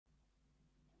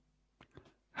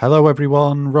Hello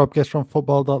everyone, Rob Guest from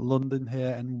Football.London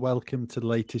here, and welcome to the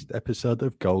latest episode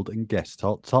of Gold Guest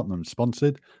Talk Tottenham,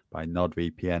 sponsored by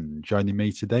NordVPN. Joining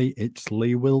me today, it's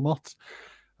Lee Wilmot.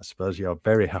 I suppose you're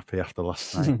very happy after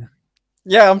last night.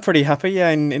 Yeah, I'm pretty happy. Yeah,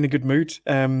 in a good mood.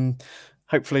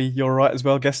 Hopefully you're all right as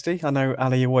well, Guesty. I know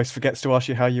Ali always forgets to ask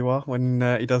you how you are when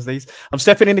he does these. I'm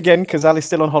stepping in again because Ali's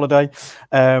still on holiday.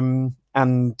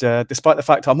 And despite the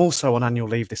fact I'm also on annual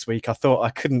leave this week, I thought I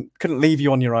couldn't leave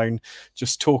you on your own,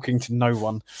 just talking to no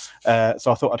one.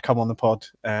 So I thought I'd come on the pod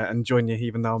and join you,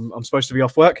 even though I'm supposed to be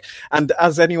off work. And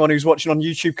as anyone who's watching on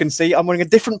YouTube can see, I'm wearing a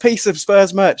different piece of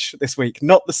Spurs merch this week,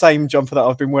 not the same jumper that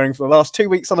I've been wearing for the last 2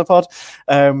 weeks on the pod.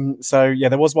 So yeah,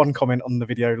 there was one comment on the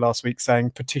video last week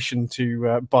saying petition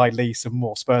to buy Lee some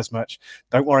more Spurs merch.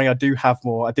 Don't worry, I do have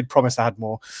more. I did promise I had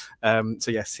more.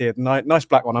 So yes, here, nice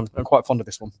black one. I'm quite fond of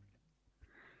this one.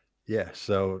 Yeah,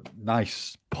 so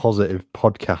nice positive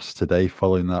podcast today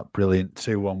following that brilliant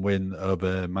 2-1 win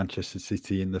over Manchester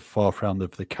City in the fourth round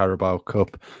of the Carabao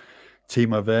Cup.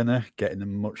 Timo Werner getting a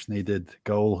much needed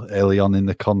goal early on in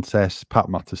the contest, Pat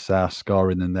Matasar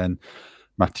scoring, and then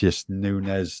Matheus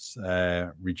Nunes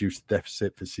reduced the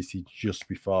deficit for City just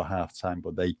before half-time,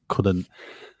 but they couldn't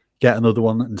get another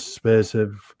one, and Spurs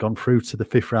have gone through to the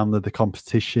fifth round of the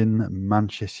competition.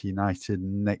 Manchester United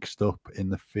next up in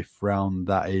the fifth round.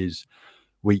 That is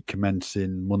week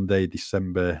commencing Monday,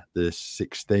 December the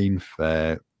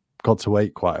 16th. Got to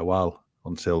wait quite a while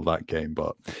until that game,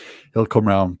 but it'll come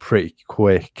around pretty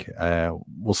quick.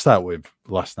 We'll start with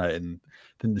last night, and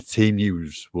I think the team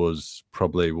news was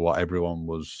probably what everyone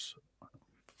was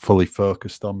fully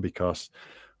focused on, because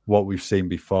what we've seen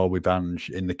before with Ange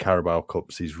in the Carabao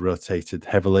Cups, he's rotated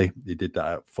heavily. He did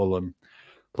that at Fulham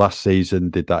last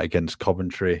season, did that against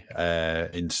Coventry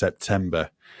in September.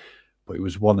 But it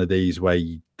was one of these where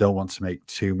you don't want to make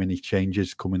too many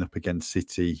changes coming up against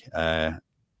City. And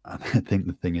I think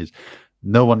the thing is,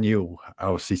 no one knew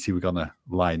how City were going to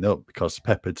line up, because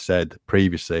Pep had said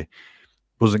previously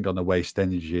wasn't going to waste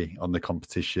energy on the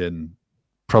competition,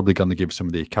 probably going to give some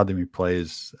of the academy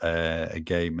players a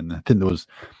game. And I think there was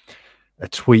a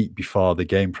tweet before the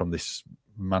game from this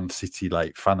Man City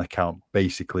fan account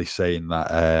basically saying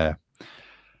that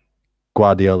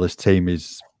Guardiola's team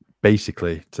is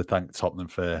basically to thank Tottenham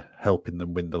for helping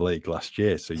them win the league last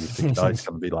year. So you think, oh, it's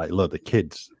going to be like a load of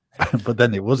kids. But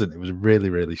then it wasn't. It was really,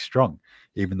 really strong,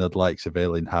 even though the likes of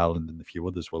Erling Haaland and a few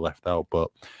others were left out. But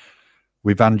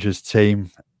with Ange's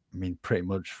team, I mean, pretty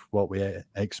much what we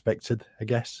expected, I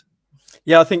guess.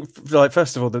 Yeah, I think,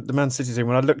 first of all, the Man City team,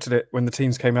 when I looked at it, when the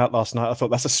teams came out last night, I thought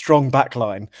that's a strong back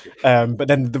line. But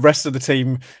then the rest of the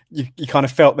team, you kind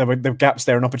of felt there were gaps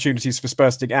there and opportunities for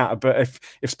Spurs to get out. But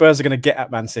if Spurs are going to get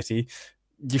at Man City,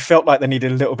 you felt like they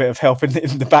needed a little bit of help in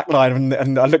the back line.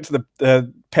 And I looked at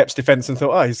the Pep's defence and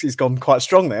thought, oh, he's gone quite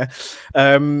strong there.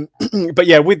 But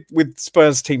yeah, with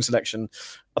Spurs team selection,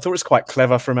 I thought it was quite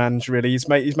clever from Ange, really. He's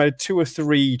made 2 or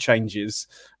 3 changes.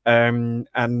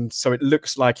 And so it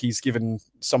looks like he's given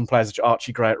some players,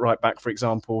 Archie Gray at right back, for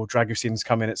example. Dragusin's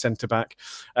come in at centre back.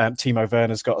 Timo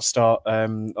Werner's got a start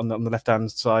on the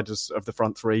left-hand side of the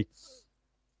front three.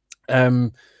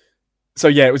 So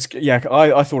yeah, it was. Yeah,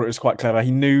 I thought it was quite clever.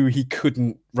 He knew he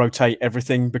couldn't rotate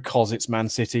everything because it's Man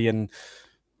City, and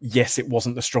yes, it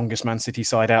wasn't the strongest Man City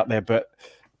side out there. But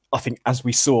I think, as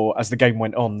we saw as the game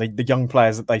went on, the young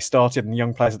players that they started and the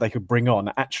young players that they could bring on,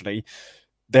 actually,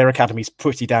 their academy's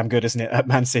pretty damn good, isn't it? At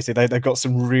Man City, they've got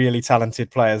some really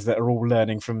talented players that are all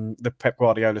learning from the Pep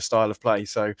Guardiola style of play.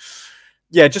 So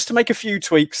yeah, just to make a few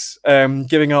tweaks,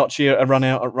 giving Archie a run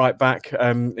out at right back.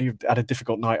 He had a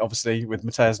difficult night, obviously, with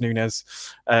Matheus Nunes.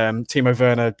 Timo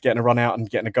Werner getting a run out and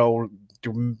getting a goal,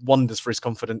 doing wonders for his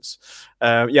confidence.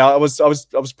 Yeah, I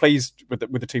was pleased with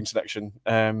the team selection.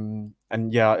 And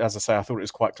yeah, as I say, I thought it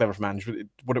was quite clever from Ange.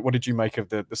 What did you make of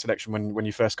the selection when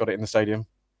you first got it in the stadium?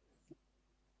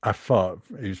 I thought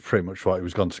it was pretty much what he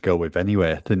was going to go with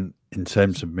anyway. I think in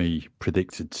terms of me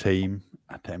predicted team,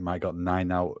 I think I might got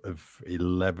 9 out of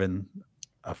 11.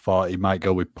 I thought he might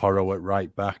go with Porro at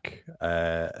right back,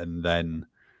 and then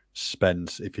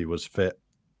Spence, if he was fit,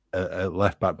 at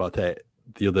left back. But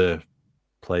the other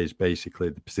players, basically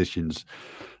the positions,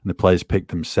 and the players picked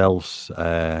themselves.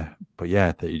 But yeah,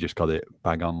 I think he just got it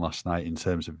bang on last night in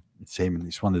terms of the team. And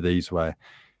it's one of these where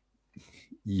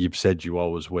you've said you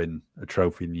always win a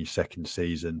trophy in your second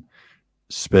season.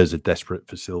 Spurs are desperate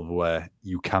for silverware.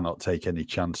 You cannot take any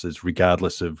chances,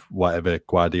 regardless of whatever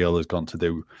Guardiola's gone to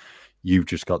do. You've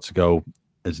just got to go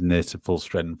as near to full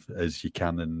strength as you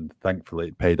can. And thankfully,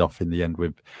 it paid off in the end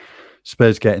with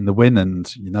Spurs getting the win.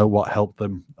 And you know what helped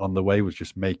them on the way was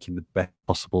just making the best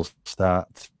possible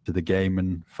start to the game.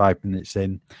 And 5 minutes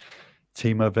in,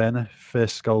 Timo Werner,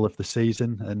 first goal of the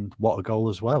season, and what a goal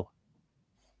as well.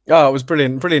 Oh, it was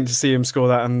brilliant to see him score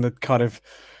that, and the kind of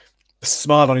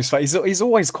smile on his face. He's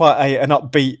always quite an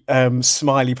upbeat,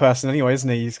 smiley person anyway, isn't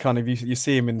he? He's kind of, you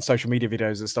see him in social media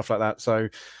videos and stuff like that. So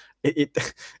it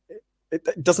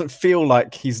doesn't feel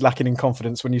like he's lacking in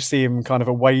confidence when you see him kind of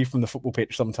away from the football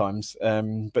pitch sometimes.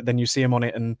 But then you see him on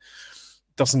it and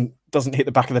doesn't hit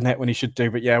the back of the net when he should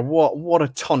do. But yeah, what a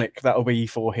tonic that'll be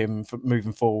for him for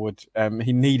moving forward.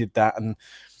 He needed that, and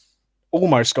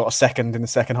almost got a second in the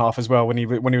second half as well when he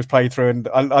was played through. And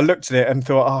I looked at it and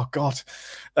thought, oh god,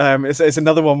 it's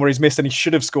another one where he's missed and he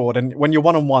should have scored. And when you're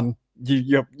 1-on-1,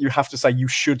 you have to say you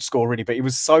should score really. But he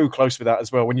was so close with that as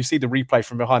well. When you see the replay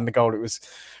from behind the goal, it was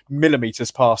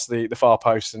millimeters past the far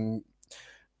post. And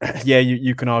yeah,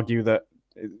 you can argue that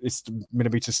it's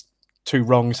millimeters too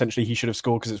wrong. Essentially, he should have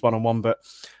scored because it's 1-on-1. But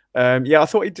yeah, I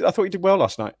thought he did well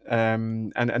last night.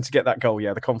 And to get that goal,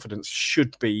 yeah, the confidence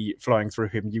should be flowing through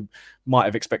him. You might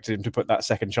have expected him to put that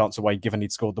second chance away, given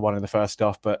he'd scored the one in the first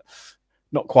half, but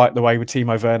not quite the way with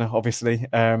Timo Werner, obviously.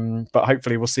 But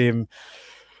hopefully we'll see him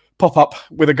pop up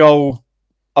with a goal.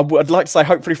 I'd like to say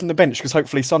hopefully from the bench, because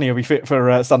hopefully Sonny will be fit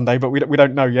for Sunday, but we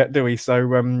don't know yet, do we?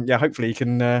 So yeah, hopefully he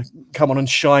can come on and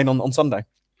shine on Sunday.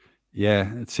 Yeah,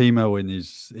 Timo in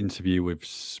his interview with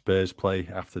Spurs Play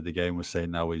after the game was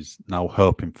saying now he's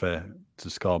hoping to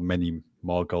score many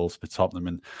more goals for Tottenham,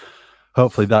 and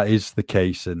hopefully that is the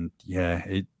case. And yeah,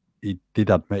 he did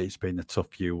admit it's been a tough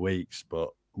few weeks, but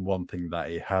one thing that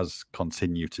he has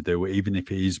continued to do, even if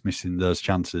he is missing those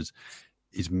chances,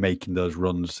 is making those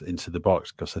runs into the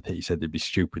box, because I think he said it'd be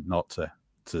stupid not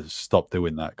to stop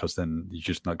doing that, because then you're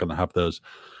just not going to have those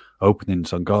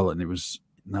openings on goal. And it was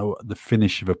the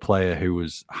finish of a player who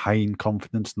was high in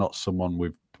confidence, not someone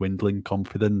with dwindling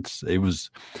confidence. It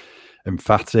was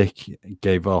emphatic. It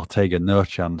gave Ortega no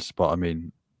chance, but I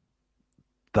mean,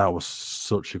 that was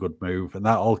such a good move, and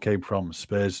that all came from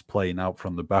Spurs playing out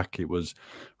from the back. It was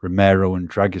Romero and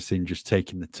Dragusin just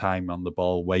taking the time on the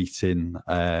ball, waiting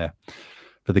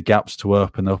for the gaps to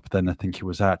open up. Then I think it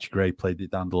was Archie Gray played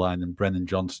it down the line, and Brennan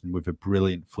Johnson with a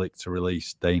brilliant flick to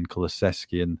release Dane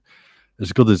Kulusevski. And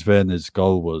as good as Werner's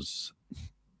goal was,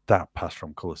 that pass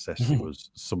from Kulusevski was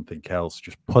something else.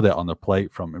 Just put it on the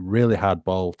plate from a really hard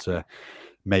ball to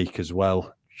make as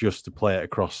well, just to play it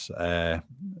across the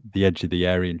edge of the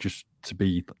area, and just to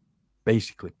be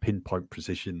basically pinpoint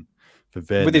precision for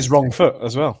Werner. With his wrong foot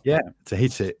as well. Yeah, to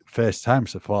hit it first time.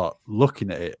 So I thought,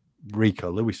 looking at it,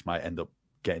 Rico Lewis might end up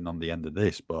getting on the end of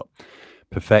this, but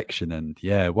perfection. And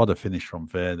yeah, what a finish from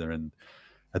Werner. And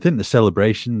I think the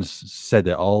celebrations said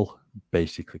it all,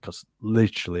 basically, because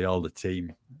literally all the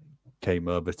team came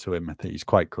over to him. I think he's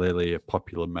quite clearly a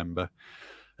popular member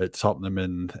at Tottenham,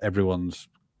 and everyone's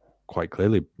quite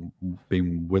clearly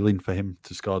been willing for him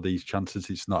to score these chances.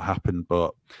 It's not happened,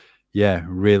 but yeah,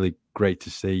 really great to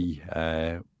see.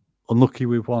 Unlucky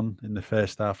with one in the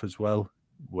first half as well,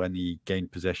 when he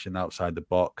gained possession outside the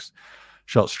box,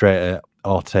 shot straight at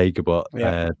Ortega, but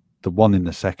the one in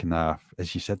the second half,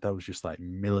 as you said, that was just like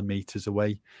millimeters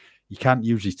away. You can't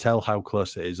usually tell how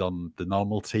close it is on the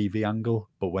normal TV angle,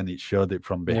 but when it showed it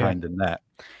from behind the net,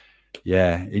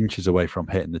 yeah, inches away from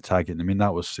hitting the tag. And I mean,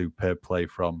 that was superb play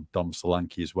from Dom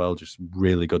Solanke as well. Just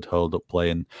really good hold-up play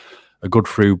and a good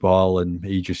through ball, and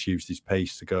he just used his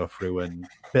pace to go through, and a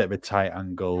bit of a tight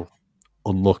angle,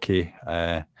 unlucky.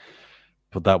 But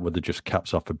that would have just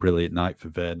capped off a brilliant night for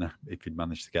Werner if he'd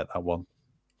managed to get that one.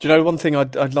 Do you know one thing I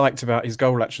liked about his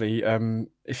goal, actually?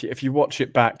 If you watch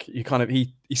it back, you kind of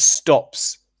he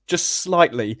stops just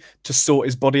slightly to sort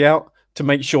his body out, to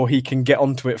make sure he can get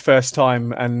onto it first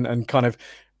time and kind of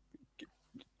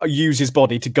use his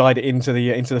body to guide it into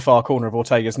the far corner of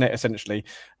Ortega's net, essentially.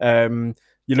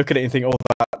 You look at it and think,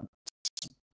 oh,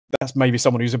 that's maybe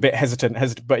someone who's a bit hesitant.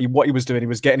 But what he was doing, he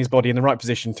was getting his body in the right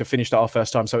position to finish that our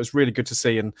first time. So it was really good to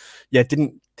see. And yeah,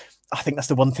 I think that's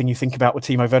the one thing you think about with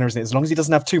Timo Werner, isn't it? As long as he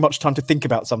doesn't have too much time to think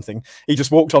about something, he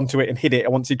just walked onto it and hit it.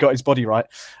 And once he got his body right,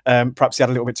 perhaps he had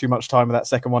a little bit too much time with that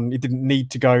second one. He didn't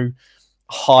need to go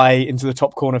high into the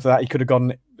top corner for that. He could have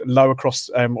gone low across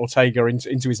Ortega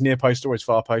into his near post or his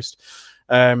far post.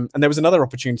 And there was another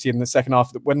opportunity in the second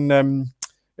half that when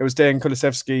it was Dejan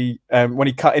Kulusevski, when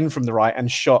he cut in from the right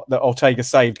and shot that Ortega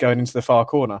saved going into the far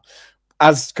corner.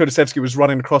 As Kulusevski was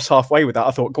running across halfway with that,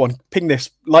 I thought, go on, ping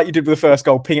this like you did with the first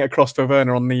goal, ping it across for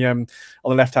Werner on the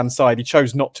left-hand side. He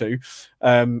chose not to,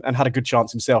 and had a good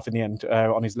chance himself in the end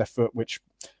on his left foot, which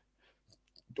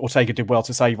Ortega did well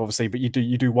to save, obviously. But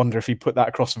you do wonder if he put that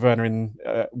across for Werner in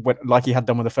like he had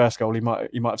done with the first goal, he might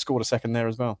have scored a second there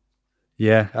as well.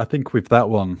 Yeah, I think with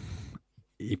that one,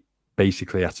 he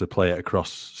basically had to play it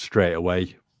across straight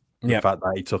away. The fact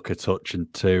that he took a touch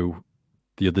and two,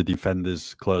 the other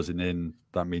defenders closing in,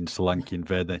 that means Solanke and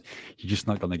Werner, you're just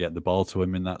not going to get the ball to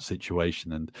him in that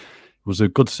situation. And it was a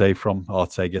good save from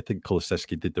Ortega. I think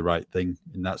Kulusevski did the right thing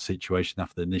in that situation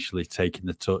after initially taking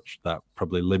the touch. That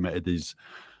probably limited his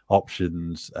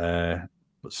options.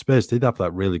 But Spurs did have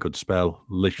that really good spell,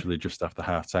 literally just after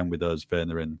half-time with those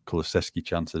Werner and Kulusevski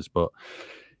chances. But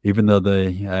even though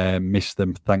they missed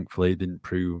them, thankfully, it didn't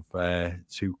prove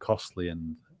too costly.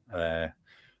 And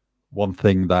one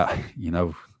thing that, you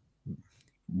know,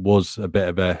 was a bit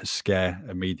of a scare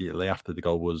immediately after the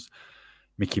goal was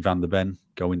Micky van der Ven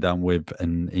going down with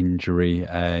an injury.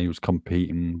 He was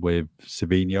competing with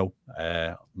Savinho,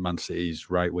 Man City's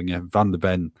right winger. Van der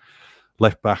Ven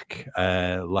left back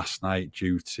last night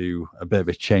due to a bit of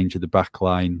a change of the back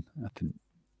line. I think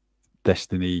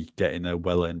Destiny getting a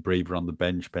well-earned breather on the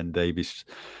bench. Ben Davies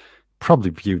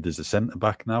probably viewed as a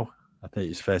centre-back now. I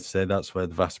think it's fair to say that's where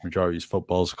the vast majority of his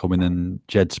football's coming, and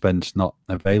Jed Spence not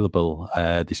available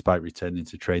despite returning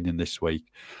to training this week.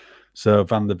 So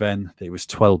Van der Ven, it was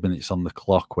 12 minutes on the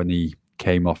clock when he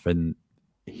came off, and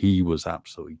he was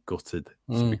absolutely gutted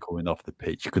to be coming off the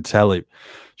pitch. You could tell it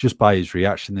just by his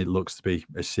reaction. It looks to be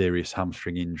a serious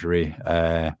hamstring injury.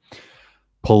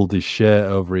 Pulled his shirt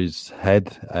over his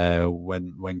head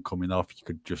when coming off. You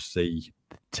could just see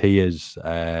the tears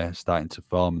starting to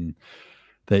form. And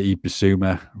that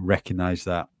Bissouma recognised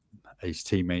that his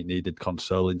teammate needed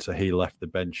consoling, so he left the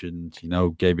bench and, you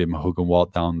know, gave him a hug and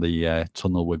walked down the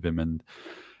tunnel with him. And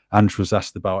Ange was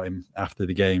asked about him after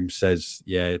the game, says,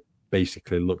 yeah, it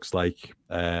basically looks like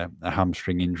a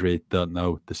hamstring injury. Don't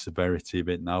know the severity of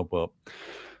it now, but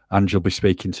Ange will be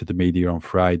speaking to the media on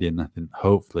Friday, and I think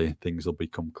hopefully things will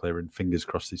become clear, and fingers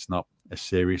crossed it's not a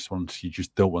serious one. So you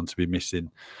just don't want to be missing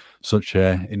such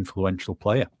an influential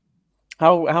player.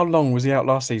 How long was he out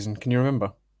last season? Can you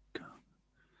remember?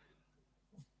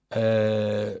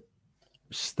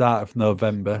 Start of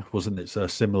November, wasn't it? So a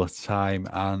similar time,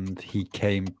 and he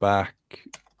came back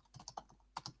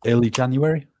early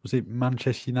January. Was it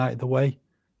Manchester United away,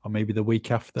 or maybe the week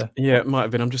after? Yeah, it might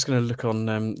have been. I'm just going to look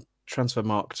on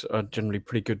Transfermarkt. Are generally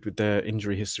pretty good with their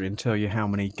injury history and tell you how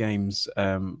many games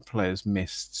players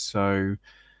missed. So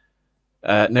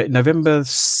November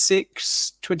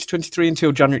 6, 2023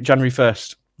 until January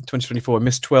 1st, 2024.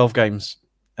 Missed 12 games,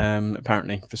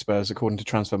 apparently, for Spurs, according to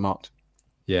Transfermarkt.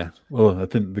 Yeah, well, I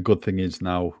think the good thing is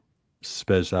now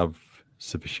Spurs have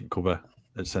sufficient cover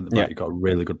at centre-back. Yeah. You've got a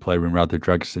really good player in Radu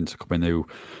Dragusin to come in, who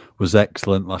was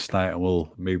excellent last night, and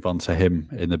we'll move on to him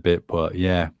in a bit. But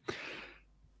yeah,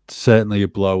 certainly a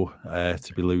blow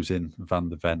to be losing Van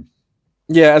der Ven.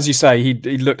 Yeah, as you say,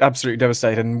 he looked absolutely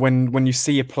devastated. And when you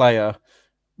see a player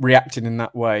reacting in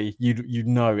that way, you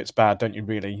know it's bad, don't you?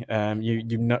 Really,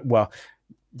 you know. Well,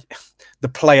 the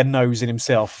player knows in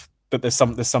himself that there's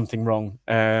something wrong.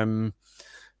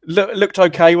 Looked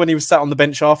okay when he was sat on the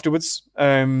bench afterwards.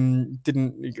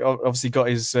 Didn't obviously got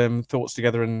his thoughts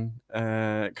together and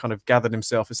kind of gathered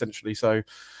himself essentially. So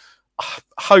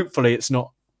hopefully it's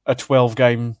not a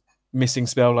 12-game missing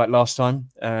spell like last time.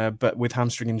 But with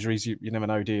hamstring injuries, you never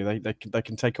know, do you? They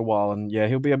can take a while, and yeah,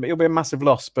 he'll be a massive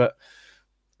loss. But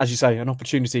as you say, an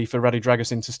opportunity for Radu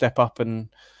Dragusin to step up and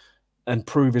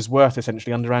prove his worth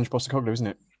essentially under Ange Postecoglou, isn't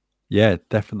it? Yeah,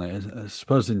 definitely. I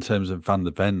suppose in terms of Van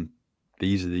der Ven,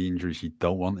 these are the injuries you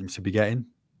don't want him to be getting,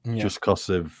 just because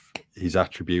of his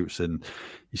attributes, and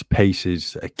his pace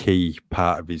is a key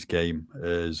part of his game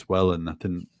as well. And I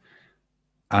think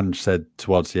Ange said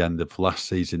towards the end of last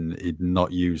season he'd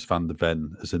not use Van der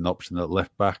Ven as an option at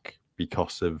left back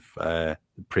because of the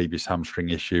previous hamstring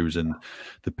issues and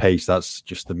the pace. That's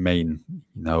just the main,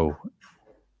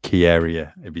 key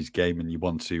area of his game, and you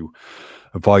want to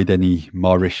avoid any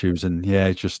more issues. And yeah,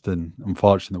 it's just an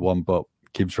unfortunate one, but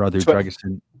gives Radu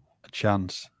Dragusin a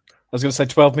chance. I was going to say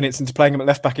 12 minutes into playing him at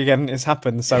left back again, it's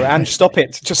happened. So Ange, stop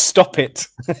it. Just stop it.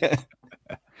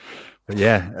 But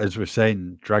yeah, as we're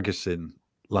saying, Dragusin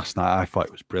last night I thought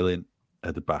it was brilliant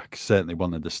at the back. Certainly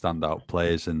one of the standout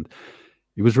players, and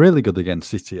he was really good against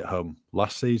City at home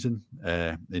last season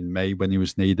in May when he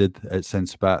was needed at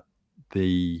centre back.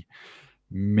 The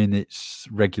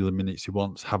regular minutes he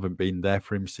wants haven't been there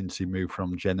for him since he moved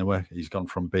from Genoa. He's gone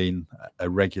from being a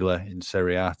regular in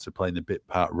Serie A to playing a bit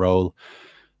part role.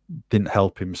 Didn't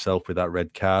help himself with that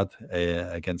red card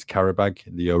against Karabag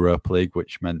in the Europa League,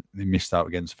 which meant he missed out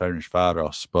against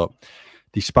Ferencváros. But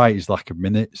despite his lack of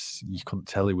minutes, you couldn't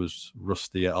tell he was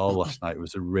rusty at all last night. It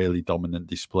was a really dominant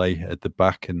display at the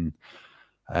back, and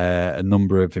a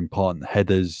number of important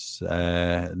headers,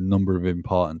 a number of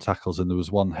important tackles. And there was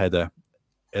one header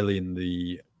early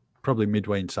in probably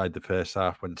midway inside the first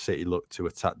half when City looked to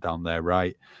attack down their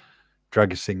right.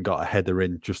 Dragusin got a header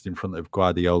in just in front of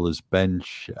Guardiola's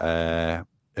bench.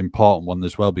 Important one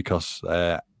as well, because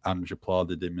Ange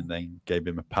applauded him and then gave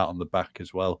him a pat on the back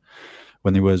as well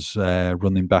when he was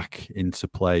running back into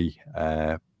play.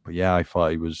 But yeah, I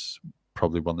thought he was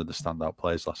probably one of the standout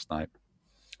players last night.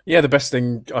 Yeah, the best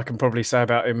thing I can probably say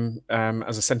about him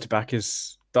as a centre back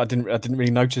is that I didn't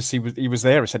really notice he was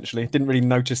there. Essentially, didn't really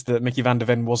notice that Micky van de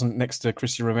Ven wasn't next to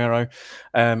Christian Romero.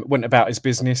 Went about his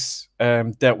business,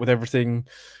 dealt with everything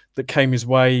that came his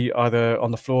way, either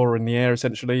on the floor or in the air,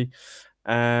 essentially.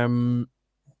 And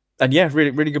yeah,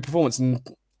 really good performance, and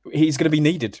he's going to be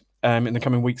needed in the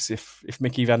coming weeks if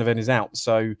Micky van de Ven is out.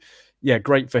 So yeah,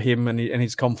 great for him and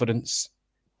his confidence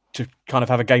to kind of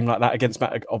have a game like that against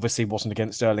Matt. Obviously wasn't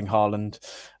against Erling Haaland,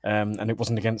 and it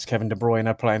wasn't against Kevin De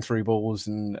Bruyne playing through balls,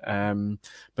 and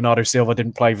Bernardo Silva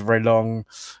didn't play for very long.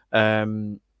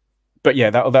 But yeah,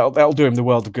 that'll do him the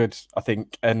world of good, I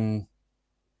think. And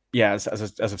yeah, as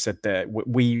I've said there,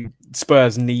 we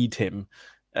Spurs need him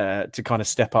to kind of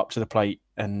step up to the plate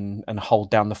and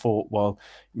hold down the fort, while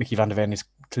Micky van de Ven is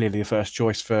clearly the first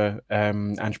choice for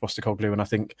Ange Postecoglou, and I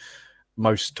think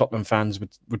most Tottenham fans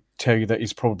would tell you that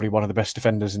he's probably one of the best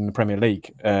defenders in the Premier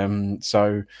League.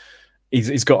 So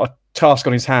he's got a task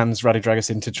on his hands, Radu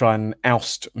Dragusin, to try and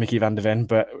oust Micky van de Ven,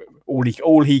 but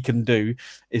all he can do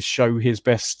is show his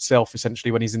best self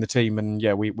essentially when he's in the team, and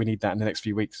yeah, we need that in the next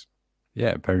few weeks.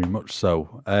 Yeah, very much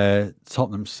so.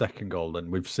 Tottenham's second goal, and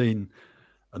we've seen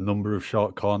a number of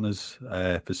short corners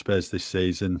for Spurs this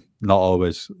season, not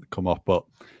always come off, but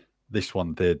this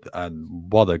one did, and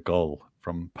what a goal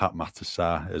from Pat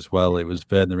Matasar as well. It was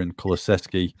Werner and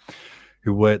Kulusevski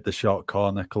who worked the short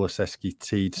corner. Kulusevski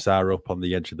teed Sarr up on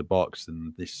the edge of the box,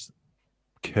 and this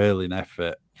curling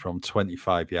effort from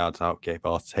 25 yards out gave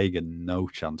Ortega no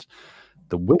chance.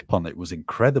 The whip on it was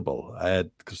incredible,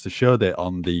 because they showed it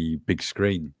on the big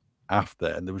screen after,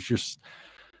 and there was just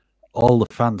all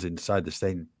the fans inside the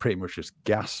stadium pretty much just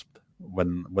gasped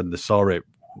when they saw it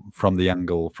from the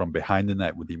angle from behind the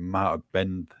net, with the amount of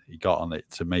bend he got on it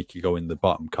to make it go in the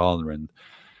bottom corner. And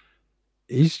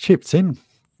he's chipped in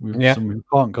with some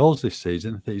important goals this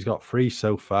season. I think he's got 3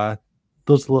 so far.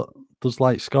 Does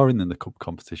like scoring in the cup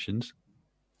competitions.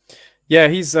 Yeah,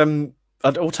 he's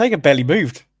Ortega barely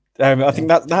moved. I think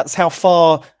that's how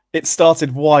far it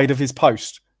started wide of his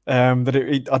post. I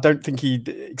don't think he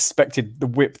expected the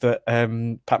whip that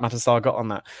Pat Matasar got on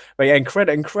that. But yeah,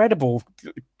 incredible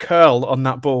curl on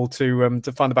that ball to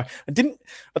find the back. I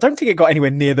don't think it got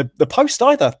anywhere near the post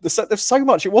either. There's so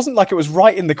much. It wasn't like it was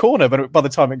right in the corner, but by the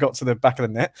time it got to the back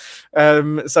of the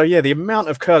net. So yeah, the amount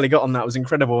of curl he got on that was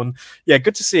incredible. And yeah,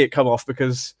 good to see it come off,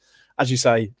 because, as you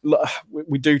say,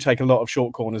 we do take a lot of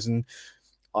short corners, and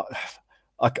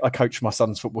I coach my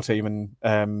son's football team,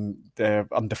 and they're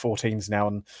under 14s now,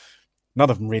 and none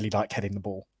of them really like heading the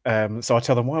ball. So I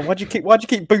tell them, why do you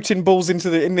keep booting balls in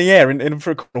the air in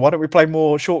for a corner? Why don't we play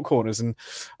more short corners? And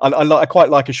I quite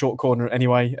like a short corner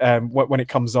anyway. When it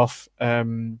comes off,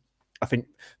 I think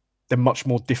they're much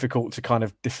more difficult to kind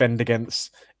of defend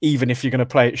against, even if you're going to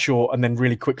play it short and then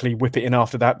really quickly whip it in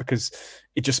after that, because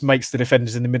it just makes the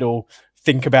defenders in the middle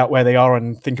think about where they are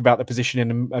and think about the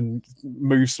positioning and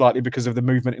move slightly because of the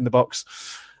movement in the box.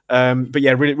 But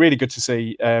yeah, really good to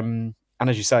see. And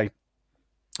as you say,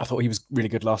 I thought he was really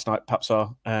good last night,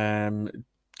 Papsar,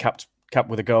 capped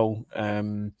with a goal.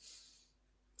 And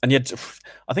yet,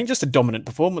 I think just a dominant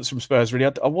performance from Spurs,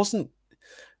 really. I wasn't...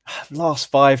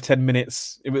 Last 5-10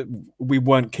 minutes, we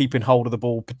weren't keeping hold of the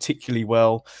ball particularly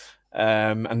well,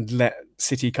 and let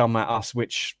City come at us,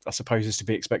 which I suppose is to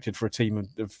be expected for a team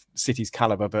of City's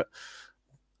caliber. But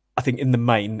I think in the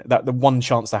main, that the one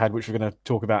chance they had, which we're going to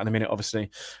talk about in a minute, obviously,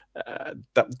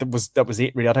 that was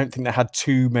it really. I don't think they had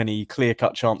too many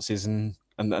clear-cut chances, and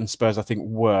Spurs, I think,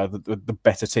 were the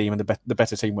better team, and the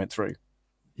better team went through.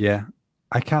 Yeah,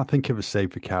 I can't think of a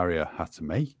save Vicario had to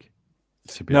make.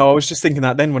 No, I was just thinking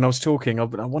that then when I was talking. I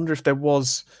wonder if there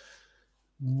was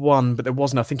one, but there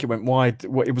wasn't. I think it went wide.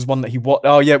 It was one that he watched.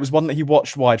 Oh yeah, it was one that he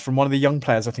watched wide from one of the young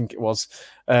players. I think it was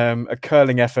a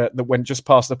curling effort that went just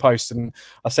past the post. And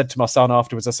I said to my son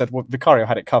afterwards, I said, "Well, Vicario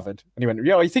had it covered." And he went,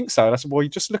 "Yeah, you think so?" And I said, "Well, you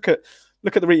just look at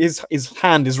his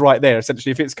hand is right there.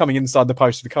 Essentially, if it's coming inside the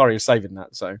post, Vicario is saving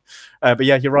that." So, but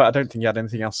yeah, you're right. I don't think he had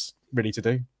anything else really to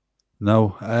do.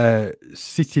 No,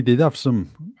 City did have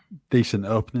some decent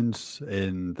openings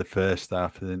in the first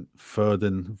half. I think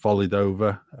Foden volleyed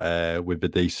over with a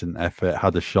decent effort,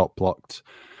 had a shot blocked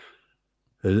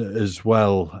as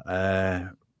well.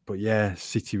 But yeah,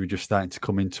 City were just starting to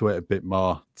come into it a bit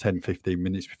more 10-15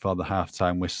 minutes before the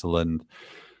half-time whistle. And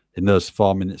in those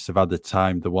 4 minutes of added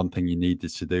time, the one thing you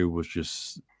needed to do was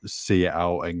just see it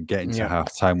out and get into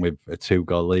half time with a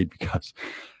 2-goal lead, because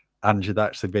Ange had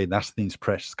actually been asked in his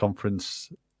press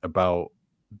conference about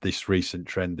this recent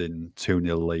trend in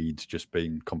 2-0 leads just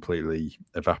being completely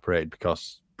evaporated,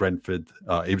 because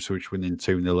Ipswich winning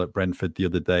 2-0 at Brentford the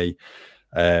other day.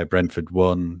 Brentford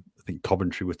won. I think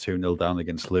Coventry were 2-0 down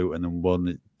against Luton and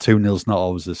won. 2-0's not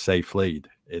always a safe lead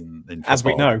in football. As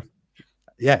we know.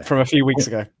 Yeah. From a few weeks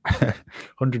ago.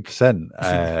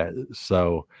 100%.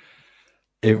 So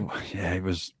it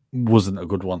wasn't a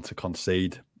good one to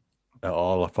concede at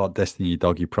all. I thought Destiny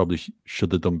Doggy probably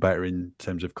should have done better in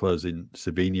terms of closing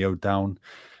Savino down.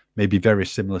 Maybe very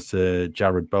similar to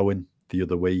Jared Bowen the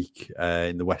other week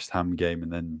in the West Ham game,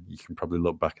 and then you can probably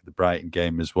look back at the Brighton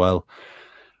game as well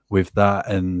with that.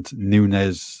 And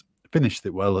Núñez finished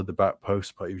it well at the back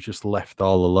post, but he was just left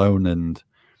all alone. And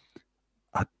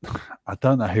I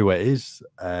don't know who it is,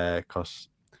 because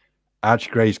Arch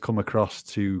Gray's come across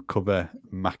to cover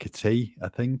McAtee, I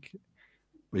think.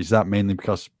 Is that mainly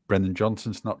because Brendan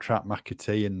Johnson's not trapped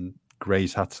McAtee and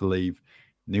Gray's had to leave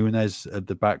Núñez at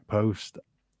the back post?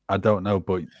 I don't know,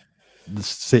 but the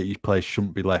City players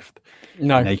shouldn't be left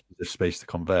in acres of space to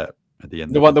convert at the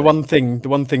end. The one thing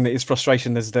that is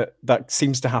frustration is that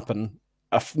seems to happen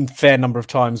a fair number of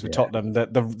times with Tottenham,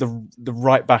 that the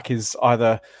right back is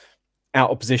either out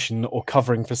of position or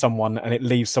covering for someone, and it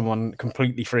leaves someone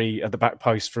completely free at the back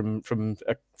post from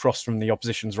across from the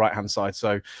opposition's right hand side.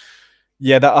 So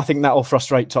yeah, I think that will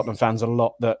frustrate Tottenham fans a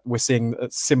lot, that we're seeing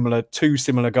two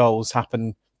similar goals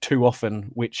happen too often,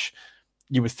 which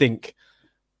you would think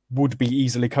would be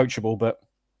easily coachable, but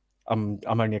I'm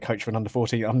only a coach for an under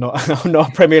 14. I'm not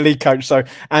a Premier League coach, so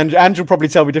and Andrew will probably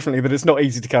tell me differently that it's not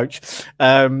easy to coach.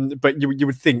 But you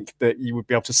would think that you would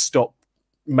be able to stop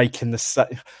making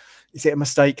the. Is it a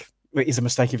mistake? It is a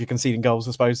mistake if you're conceding goals,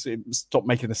 I suppose. Stop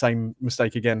making the same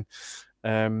mistake again.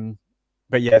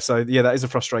 But yeah, so yeah, that is a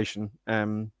frustration.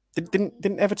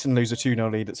 Didn't Everton lose a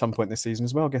 2-0 lead at some point this season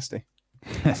as well, Guesty?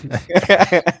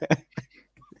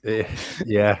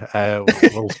 Yeah,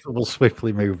 we'll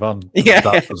swiftly move on. Yeah.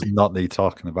 That does not need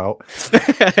talking about.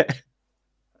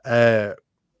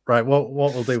 Right, what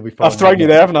we'll do before I've thrown you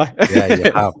there, haven't I? Yeah,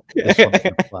 you have. This one's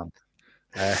the plan.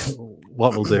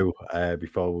 What we'll do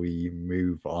before we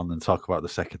move on and talk about the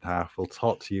second half, we'll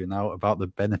talk to you now about the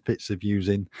benefits of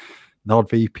using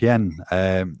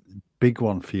NordVPN. Big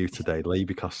one for you today, Lee,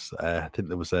 because I think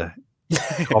there was a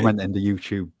comment in the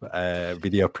YouTube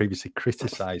video previously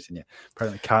criticising you.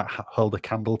 Apparently can't hold a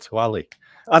candle to Ali.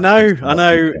 I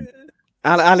know.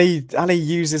 Ali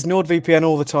uses NordVPN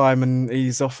all the time, and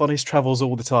he's off on his travels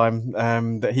all the time.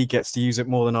 That he gets to use it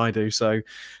more than I do. So,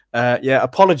 yeah,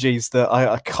 apologies that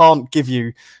I can't give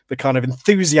you the kind of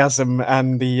enthusiasm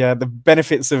and the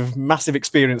benefits of massive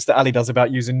experience that Ali does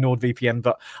about using NordVPN.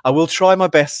 But I will try my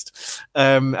best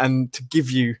and to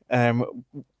give you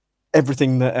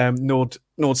everything that Nord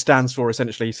stands for,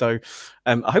 essentially. So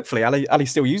hopefully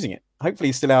Ali's still using it. Hopefully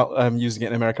he's still out using it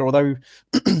in America, although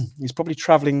he's probably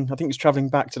traveling. I think he's traveling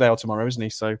back today or tomorrow, isn't he?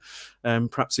 So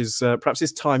perhaps his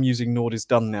time using Nord is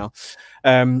done now.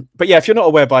 But yeah, if you're not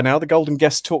aware by now, the Gold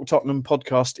Guest Talk Tottenham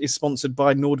podcast is sponsored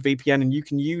by NordVPN, and you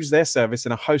can use their service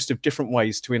in a host of different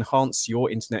ways to enhance your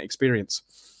internet experience.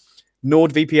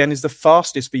 NordVPN is the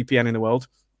fastest VPN in the world.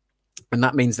 And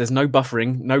that means there's no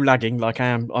buffering, no lagging like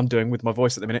I'm doing with my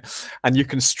voice at the minute. And you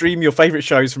can stream your favorite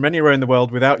shows from anywhere in the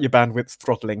world without your bandwidth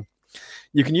throttling.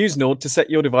 You can use Nord to set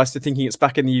your device to thinking it's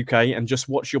back in the UK and just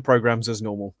watch your programs as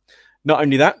normal. Not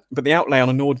only that, but the outlay on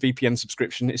a NordVPN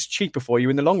subscription is cheaper for you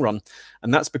in the long run.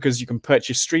 And that's because you can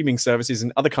purchase streaming services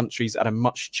in other countries at a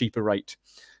much cheaper rate.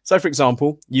 So, for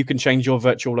example, you can change your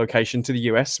virtual location to the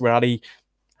US, where Ali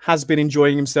has been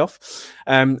enjoying himself,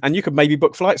 and you could maybe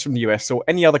book flights from the US or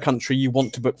any other country you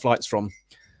want to book flights from.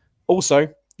 Also,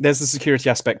 there's the security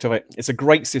aspect of it. It's a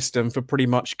great system for pretty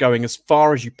much going as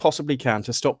far as you possibly can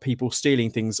to stop people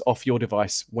stealing things off your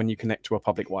device when you connect to a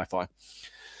public Wi-Fi.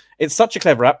 It's such a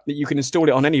clever app that you can install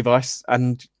it on any device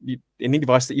and any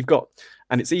device that you've got,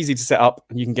 and it's easy to set up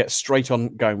and you can get straight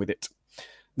on going with it.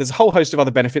 There's a whole host of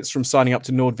other benefits from signing up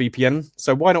to NordVPN,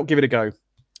 so why not give it a go?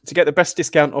 To get the best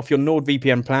discount off your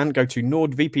NordVPN plan, go to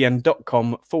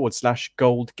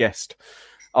nordvpn.com/goldguest.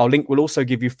 Our link will also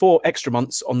give you 4 extra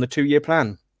months on the 2-year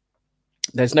plan.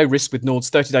 There's no risk with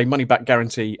Nord's 30-day money-back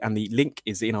guarantee, and the link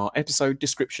is in our episode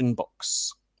description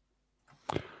box.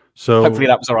 So hopefully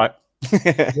that was all right.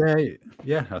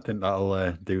 yeah, I think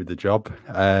that'll do the job.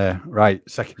 Right,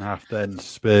 second half then,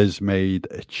 Spurs made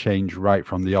a change right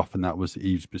from the off, and that was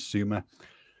Yves Bissouma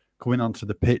coming onto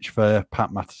the pitch for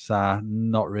Pat Matasar.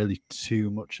 Not really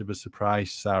too much of a surprise.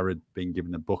 Sarr had been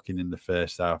given a booking in the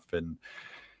first half, and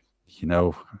you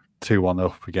know, 2-1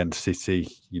 up against City,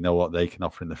 you know what they can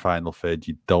offer in the final third.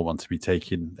 You don't want to be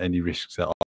taking any risks at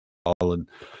all. And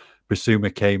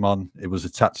Basuma came on. It was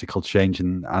a tactical change,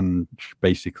 and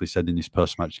basically said in his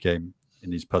post-match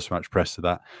press to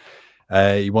that,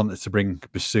 he wanted to bring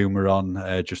Basuma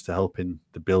on just to help in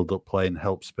the build-up play and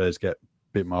help Spurs get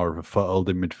a bit more of a foothold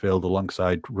in midfield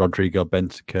alongside Rodrigo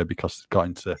Bentancur, because they got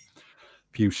into a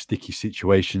few sticky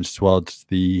situations towards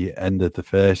the end of the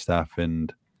first half.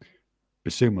 And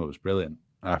Basuma was brilliant,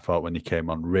 I thought, when he came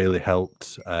on. Really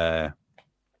helped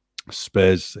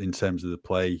Spurs in terms of the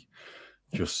play.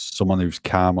 Just someone who's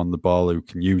calm on the ball, who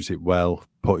can use it well,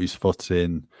 put his foot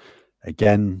in.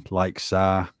 Again, like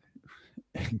Sarr,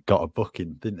 got a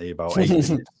booking, didn't he, about 8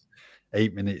 minutes?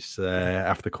 8 minutes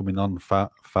after coming on,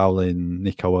 fouling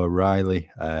Nico O'Reilly.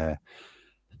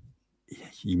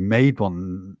 He made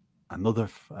another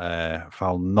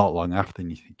foul not long after,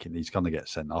 and you're thinking he's going to get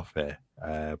sent off here.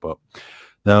 But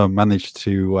no, managed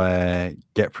to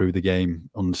get through the game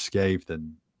unscathed.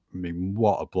 And I mean,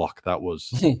 what a block that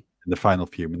was in the final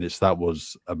few minutes. That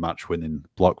was a match-winning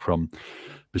block from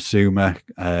Basuma.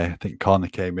 I think corner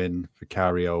came in,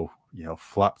 Vicario,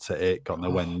 flapped at it, got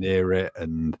nowhere near it,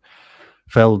 and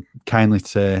fell kindly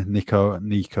to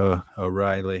Nico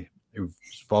O'Reilly, whose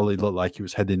volley looked like it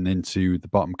was heading into the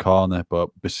bottom corner, but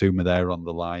Basuma there on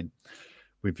the line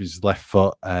with his left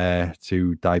foot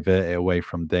to divert it away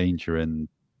from danger. And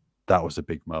that was a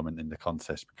big moment in the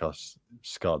contest, because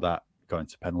scored that going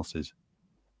to penalties.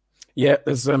 Yeah,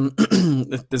 there's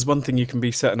there's one thing you can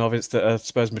be certain of, it's that a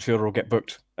Spurs midfielder will get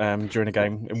booked during a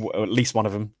game, or at least one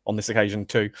of them on this occasion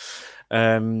too.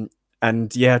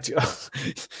 And yeah,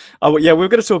 we were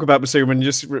going to talk about Basuma, and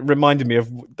just reminded me of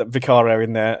Vicario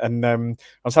in there. And I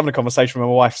was having a conversation with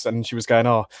my wife, and she was going,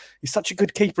 "Oh, he's such a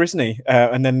good keeper, isn't he?"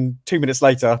 And then 2 minutes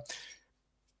later,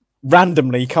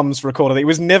 randomly comes for a corner that he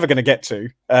was never going to get to.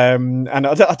 And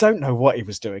I don't know what he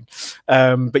was doing.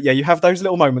 But yeah, you have those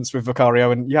little moments with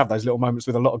Vicario, and you have those little moments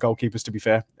with a lot of goalkeepers, to be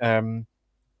fair.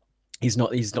 He's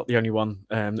not the only one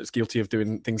that's guilty of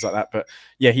doing things like that. But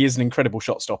yeah, he is an incredible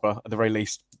shot stopper at the very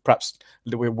least. Perhaps a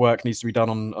little bit of work needs to be done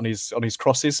on his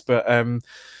crosses. But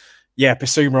yeah,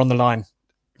 Basuma on the line,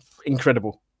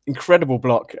 incredible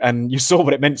block. And you saw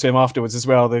what it meant to him afterwards as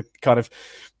well. The kind of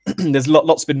there's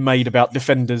lots been made about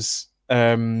defenders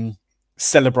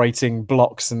celebrating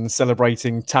blocks and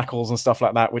celebrating tackles and stuff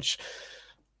like that. Which,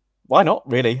 why not,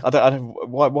 really? I don't.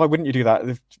 Why wouldn't you do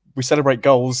that? We celebrate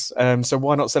goals, so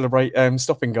why not celebrate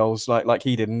stopping goals like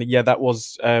he did? And yeah, that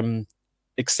was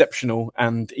exceptional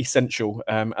and essential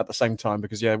at the same time,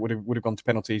 because yeah, it would have gone to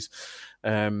penalties.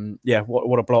 Yeah,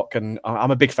 what a block! And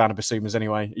I'm a big fan of Basuma's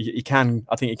anyway.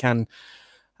 I think he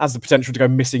has the potential to go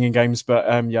missing in games,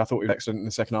 but yeah, I thought he was excellent in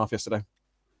the second half yesterday.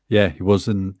 Yeah, he was,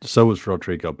 and so was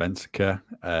Rodrigo Bentancur.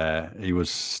 He was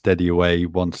steady away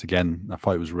once again. I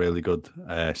thought he was really good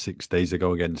 6 days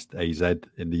ago against AZ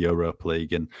in the Europa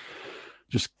League, and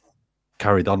just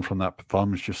carried on from that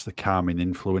performance. Just the calming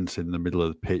influence in the middle of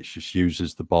the pitch, just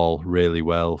uses the ball really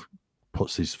well,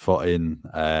 puts his foot in.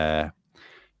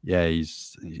 Yeah,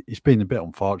 he's been a bit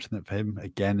unfortunate for him.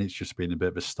 Again, it's just been a bit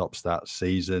of a stop-start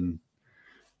season.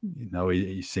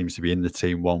 He seems to be in the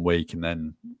team 1 week and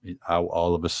then out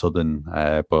all of a sudden.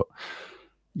 But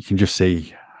you can just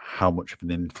see how much of an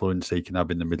influence he can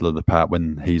have in the middle of the park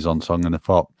when he's on song. And I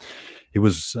thought he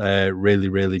was really,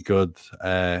 really good.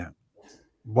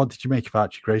 What did you make of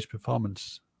Archie Gray's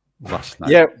performance last night?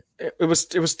 Yeah, it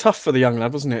was tough for the young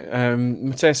lad, wasn't it?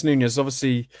 Mateus Nunes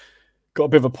obviously got a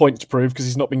bit of a point to prove, because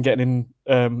he's not been getting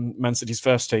in Man City's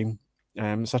first team.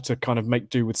 So had to kind of make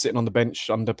do with sitting on the bench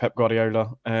under Pep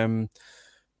Guardiola.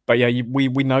 But yeah, we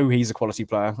know he's a quality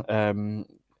player. And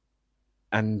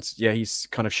yeah, he's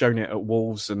kind of shown it at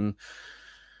Wolves, and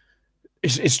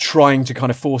is trying to kind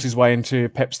of force his way into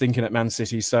Pep's thinking at Man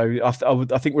City. So I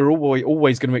think we're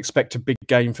always going to expect a big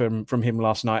game from him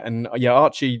last night. And yeah,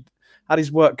 Archie had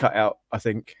his work cut out, I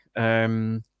think.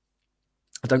 I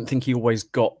don't think he always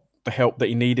got the help that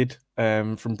he needed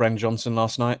from Bren Johnson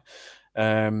last night.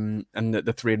 And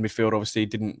the three in midfield obviously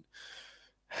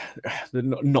they're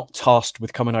not tasked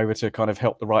with coming over to kind of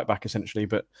help the right back, essentially.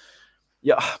 But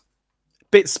yeah,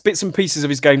 bits and pieces of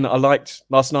his game that I liked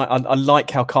last night. I like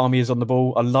how calm he is on the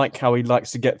ball. I like how he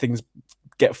likes to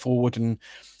get forward and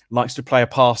likes to play a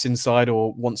pass inside,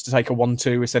 or wants to take a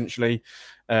 1-2 essentially,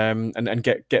 and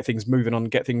get things moving on,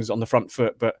 get things on the front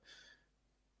foot. But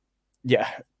yeah,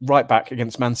 right back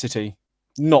against Man City.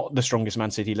 Not the strongest Man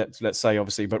City, let's say,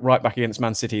 obviously, but right back against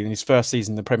Man City in his first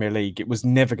season in the Premier League, it was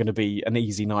never going to be an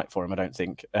easy night for him, I don't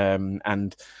think.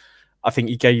 And I think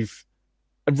he gave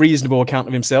a reasonable account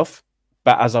of himself.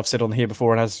 But as I've said on here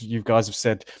before, and as you guys have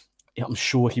said, I'm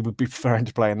sure he would be preferring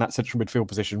to play in that central midfield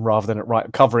position rather than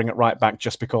covering at right back,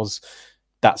 just because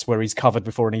that's where he's covered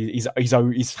before, and he's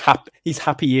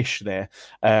happy-ish there.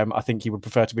 I think he would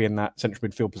prefer to be in that central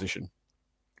midfield position.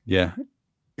 Yeah,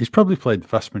 he's probably played the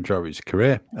vast majority of his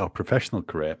career, or professional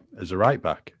career, as a right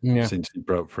back since he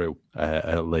broke through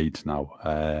at Leeds now.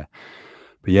 But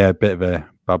yeah, a bit of a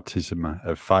baptism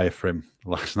of fire for him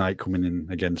last night, coming in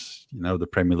against the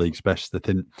Premier League's best. I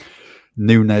think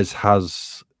Núñez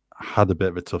has had a bit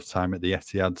of a tough time at the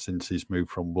Etihad since he's moved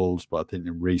from Wolves, but I think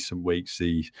in recent weeks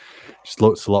he just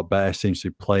looks a lot better, seems to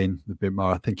be playing a bit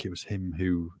more. I think it was him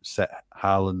who set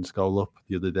Haaland's goal up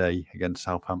the other day against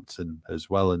Southampton as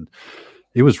well, and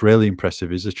he was really impressive.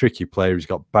 He's a tricky player. He's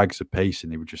got bags of pace,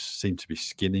 and he would just seem to be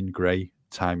skinning Gray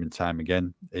time and time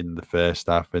again in the first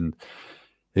half, and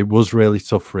it was really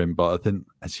tough for him. But I think,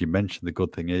 as you mentioned, the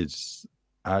good thing is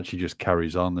Archie just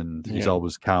carries on, and he's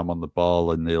always calm on the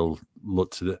ball, and he'll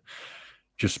look to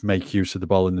just make use of the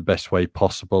ball in the best way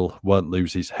possible, won't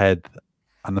lose his head.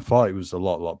 And I thought it was a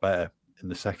lot better in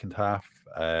the second half,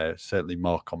 certainly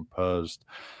more composed.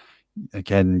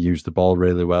 Again, used the ball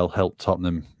really well, helped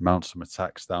Tottenham mount some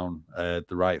attacks down the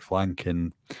right flank.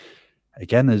 And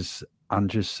again, as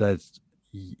Andrew said,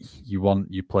 you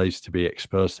want your players to be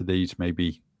exposed to these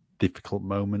maybe difficult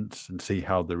moments and see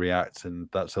how they react, and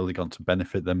that's only going to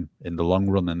benefit them in the long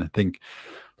run. And I think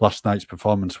last night's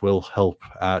performance will help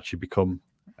Archie become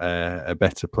a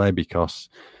better player, because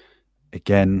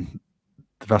again,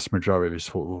 the vast majority of his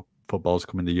football's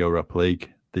come in the Europa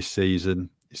League this season.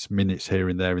 It's minutes here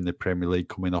and there in the Premier League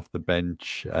coming off the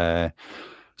bench,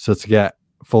 so to get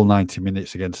full 90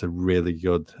 minutes against a really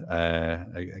good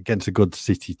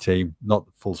City team, not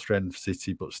full strength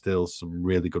City, but still some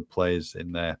really good players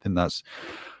in there, I think that's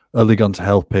only going to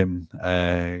help him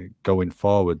going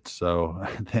forward. So I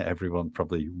think everyone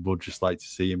probably would just like to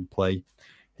see him play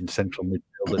in central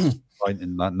midfield at some point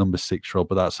in that number 6 role,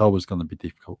 but that's always going to be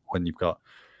difficult when you've got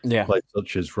players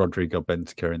such as Rodrigo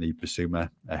Bentancur and Bissouma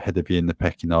ahead of you in the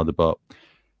pecking order. But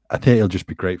I think he'll just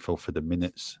be grateful for the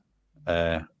minutes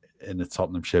in the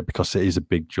Tottenham shirt, because it is a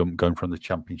big jump going from the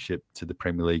Championship to the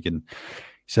Premier League, and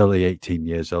he's only 18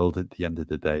 years old at the end of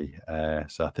the day.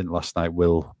 So I think last night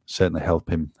will certainly help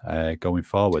him going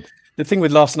forward. The thing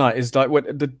with last night is, like,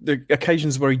 the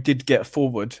occasions where he did get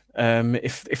forward,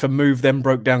 if a move then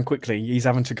broke down quickly, he's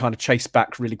having to kind of chase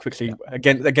back really quickly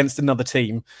against another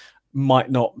team.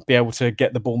 Might not be able to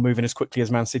get the ball moving as quickly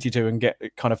as Man City do and get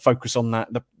kind of focus on that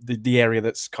the area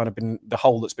that's kind of been the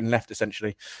hole that's been left,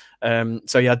 essentially.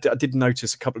 So yeah, I did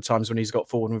notice a couple of times when he's got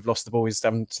forward and we've lost the ball, he's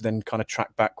having to then kind of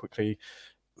track back quickly.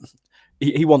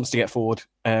 He wants to get forward.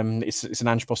 It's an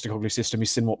Ange Postecoglou system.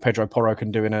 He's seen what Pedro Porro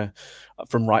can do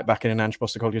from right back in an Ange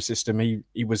Postecoglou system. I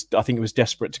think he was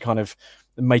desperate to kind of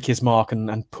make his mark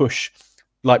and push,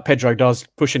 like Pedro does,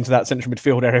 push into that central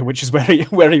midfield area, which is where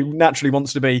he naturally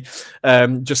wants to be.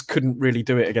 Just couldn't really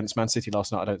do it against Man City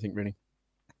last night, I don't think, really.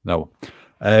 No.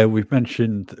 We've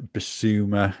mentioned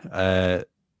Bissouma.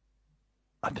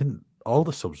 I think all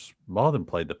the subs more than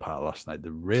played the part last night. They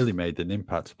really made an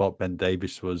impact. I thought Ben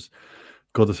Davies was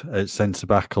good at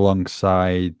centre-back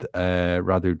alongside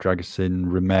Radu Dragusin.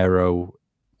 Romero.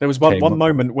 There was one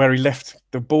moment where he left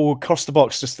the ball across the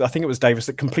box. Just, I think it was Davis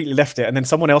that completely left it, and then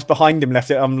someone else behind him left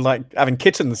it. I'm like having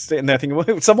kittens sitting there thinking,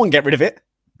 well, someone get rid of it.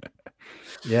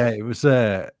 Yeah, it was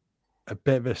a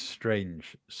bit of a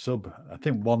strange sub. I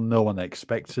think one no one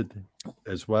expected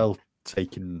as well,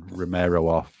 taking Romero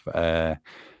off.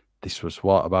 This was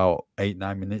about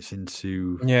 8-9 minutes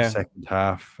into the second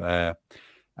half.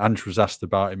 Ange was asked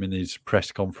about him in his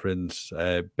press conference.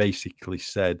 Basically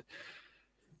said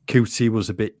Kuti was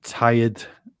a bit tired.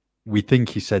 We think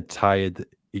he said tired.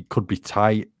 It could be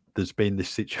tight. There's been this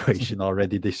situation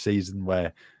already this season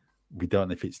where we don't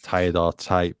know if it's tired or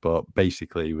tight, but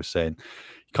basically he was saying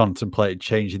he contemplated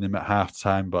changing him at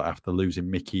half-time, but after losing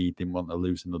Micky, he didn't want to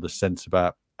lose another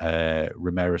centre-back.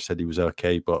 Romero said he was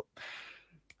okay, but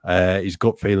his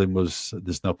gut feeling was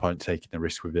there's no point taking a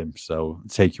risk with him, so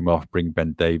take him off, bring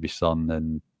Ben Davies on.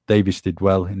 And Davies did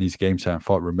well in his game time. I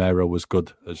thought Romero was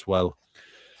good as well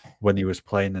when he was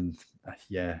playing, and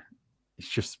it's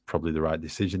just probably the right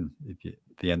decision at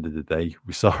the end of the day.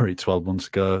 We saw it 12 months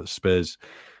ago, Spurs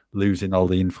losing all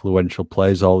the influential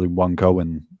players all in one go,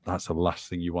 and that's the last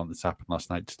thing you want to happen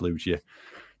last night, to lose your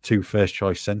 2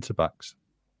 first-choice centre-backs.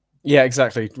 Yeah,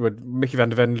 exactly. Micky van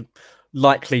der Ven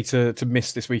likely to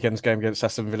miss this weekend's game against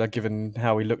Aston Villa, given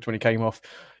how he looked when he came off.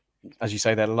 As you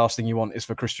say there, the last thing you want is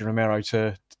for Christian Romero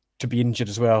to be injured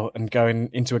as well and going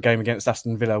into a game against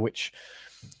Aston Villa, which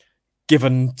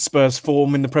given Spurs'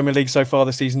 form in the Premier League so far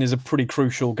this season, is a pretty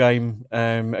crucial game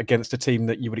against a team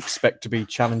that you would expect to be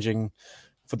challenging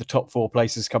for the top 4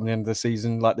 places coming the end of the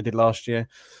season, like they did last year.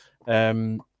 Yeah,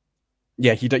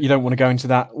 you don't want to go into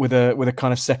that with a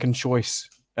kind of second choice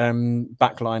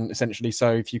backline essentially.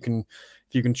 So if you can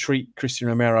treat Christian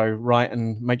Romero right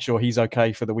and make sure he's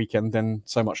okay for the weekend, then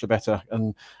so much the better.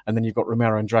 And then you've got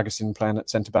Romero and Dragusin playing at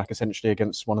centre back essentially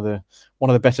against one of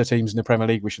the better teams in the Premier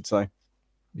League, we should say.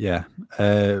 Yeah,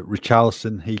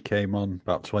 Richarlison, he came on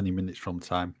about 20 minutes from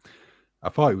time. I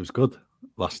thought he was good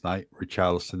last night,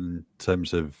 Richarlison, in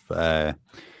terms of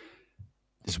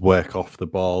his work off the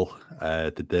ball,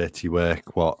 the dirty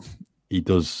work, what he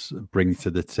does bring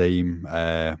to the team,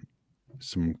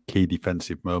 some key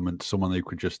defensive moments, someone who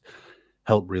could just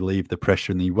help relieve the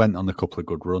pressure. And he went on a couple of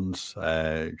good runs,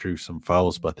 drew some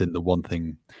fouls. But I think the one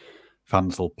thing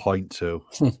fans will point to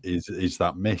is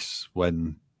that miss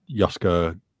when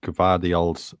Josko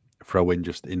Gvardiol's throw-in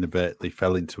just inadvertently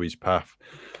fell into his path,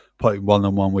 put him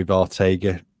one-on-one with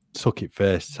Ortega, took it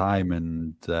first time,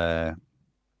 and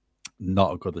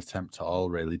not a good attempt at all,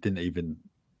 really. Didn't even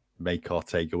make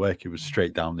Ortega work. It was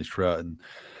straight down his throat, and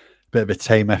a bit of a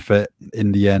tame effort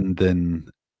in the end. And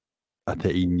I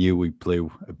think he knew he blew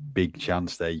a big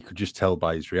chance there. You could just tell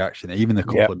by his reaction. Even a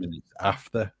couple of minutes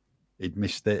after he'd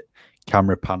missed it,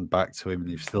 camera panned back to him and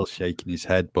he was still shaking his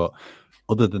head. But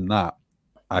other than that,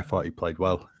 I thought he played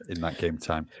well in that game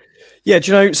time. Yeah,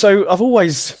 do you know, so I've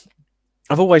always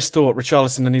thought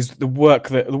Richarlison and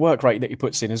the work rate that he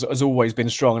puts in has always been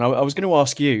strong. And I was going to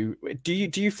ask you, do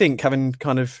you think, having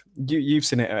kind of you've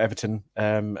seen it at Everton,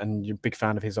 and you're a big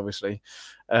fan of his, obviously,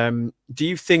 do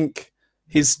you think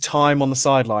his time on the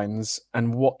sidelines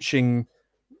and watching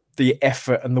the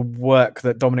effort and the work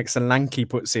that Dominic Solanke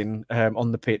puts in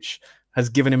on the pitch has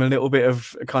given him a little bit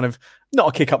of kind of, not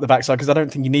a kick up the backside, because I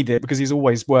don't think he needed it because he's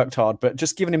always worked hard, but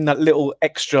just giving him that little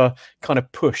extra kind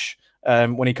of push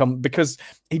when he come, because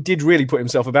he did really put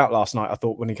himself about last night, I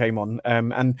thought, when he came on,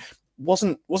 and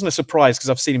wasn't a surprise because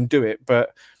I've seen him do it,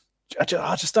 but I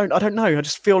don't know. I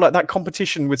just feel like that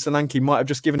competition with Solanke might have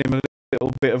just given him a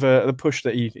little bit of a push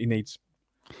that he needs.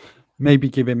 Maybe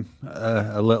give him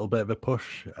a little bit of a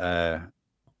push.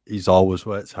 He's always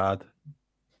worked hard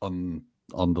on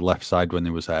the left side when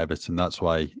he was at Everton. That's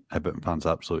why Everton fans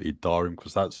absolutely adore him,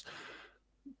 because that's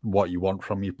what you want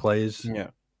from your players.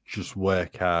 Yeah. Just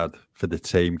work hard for the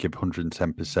team, give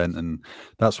 110%, and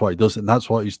that's what he does, and that's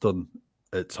what he's done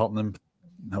at Tottenham.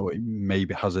 No, it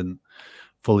maybe hasn't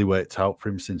fully worked out for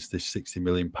him since this £60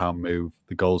 million move.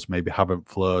 The goals maybe haven't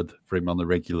flowed for him on a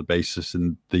regular basis,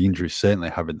 and the injuries certainly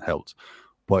haven't helped.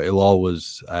 But he'll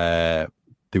always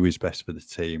do his best for the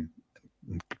team,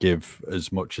 give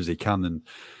as much as he can. And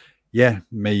yeah,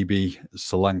 maybe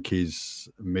Solanke's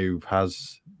move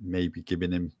has maybe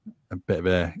given him a bit of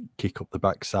a kick up the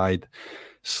backside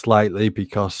slightly,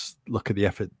 because look at the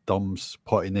effort Dom's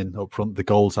putting in up front. The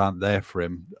goals aren't there for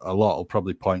him. A lot will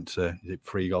probably point to, is it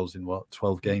 3 goals in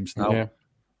 12 games now? Yeah.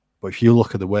 But if you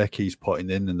look at the work he's putting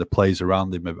in and the players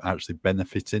around him are actually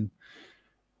benefiting,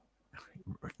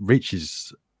 Rich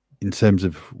is, in terms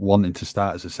of wanting to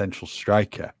start as a central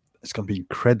striker, it's going to be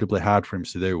incredibly hard for him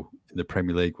to do in the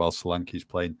Premier League while Solanke's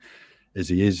playing as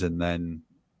he is. And then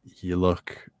you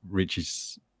look, Rich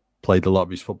has played a lot of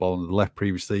his football on the left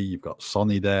previously. You've got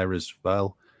Sonny there as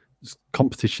well. There's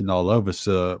competition all over.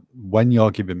 So when you're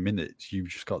given minutes, you've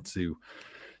just got to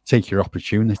take your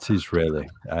opportunities, really.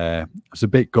 I was a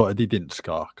bit gutted he didn't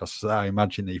score, because I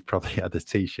imagine he probably had a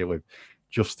T-shirt with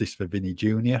 "Justice for Vinny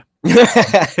Jr."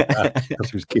 because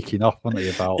he was kicking off, wasn't he,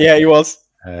 about... Yeah, he was.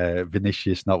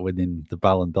 Vinicius not winning the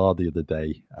Ballon d'Or the other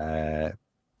day.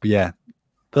 But yeah,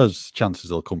 those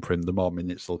chances will come for him. The more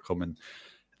minutes will come, and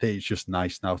I think it's just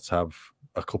nice now to have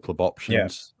a couple of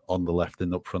options on the left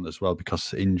and up front as well,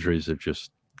 because injuries have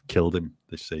just killed him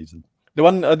this season. There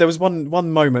was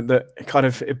one moment that kind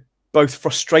of both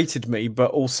frustrated me,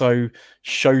 but also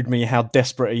showed me how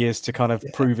desperate he is to kind of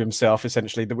prove himself.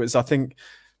 Essentially, there was, I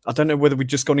don't know whether we'd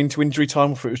just gone into injury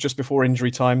time or if it was just before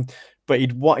injury time, but he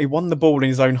won the ball in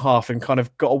his own half and kind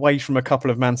of got away from a couple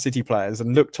of Man City players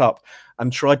and looked up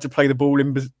and tried to play the ball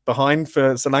in behind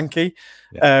for Solanke.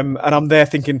 And I'm there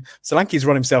thinking, Solanke's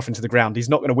run himself into the ground. He's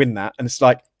not going to win that. And it's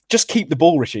like, just keep the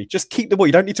ball, Richie. Just keep the ball.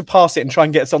 You don't need to pass it and try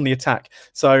and get us on the attack.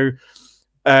 So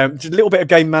just a little bit of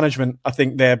game management, I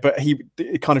think, there, but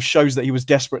it kind of shows that he was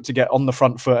desperate to get on the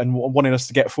front foot and wanted us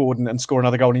to get forward and score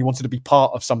another goal. And he wanted to be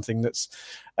part of something that's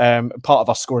part of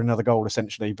us scoring another goal,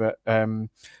 essentially. But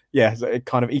yeah,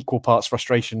 kind of equal parts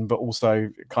frustration, but also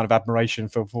kind of admiration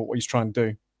for what he's trying to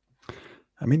do.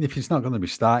 I mean, if he's not going to be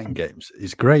starting games,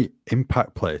 he's a great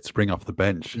impact player to bring off the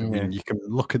bench. I mean, you can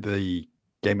look at the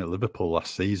game at Liverpool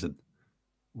last season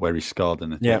where he scored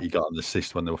and he got an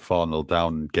assist when they were 4-0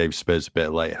 down and gave Spurs a bit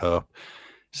of late hope.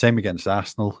 Same against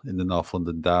Arsenal in the North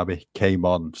London derby. Came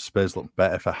on, Spurs looked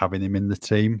better for having him in the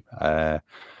team. But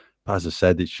as I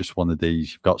said, it's just one of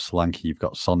these. You've got Solanke, you've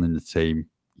got Son in the team.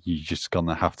 You're just going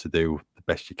to have to do the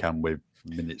best you can with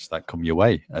minutes that come your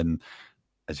way. And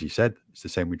as you said, it's the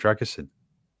same with Dragusin,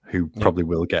 who probably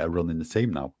will get a run in the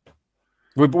team now.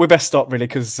 We best stop really,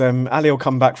 because Ali will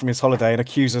come back from his holiday and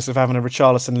accuse us of having a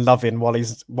Richarlison love-in while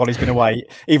he's been away,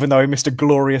 even though he missed a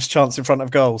glorious chance in front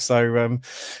of goal. So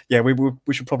yeah,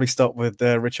 we should probably stop with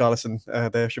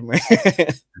Richarlison there, shouldn't we?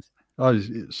 Oh,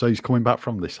 so he's coming back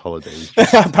from this holiday.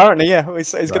 Apparently, yeah,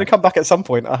 he's going to come back at some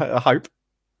point. I hope.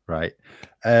 Right.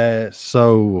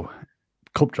 So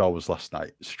cup draw was last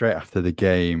night. Straight after the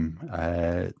game,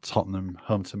 Tottenham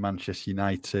home to Manchester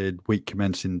United. Week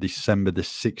commencing December the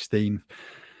 16th.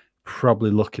 Probably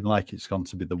looking like it's going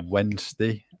to be the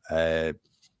Wednesday.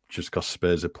 Just because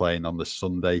Spurs are playing on the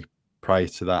Sunday prior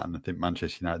to that, and I think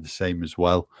Manchester United the same as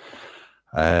well.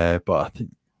 But I think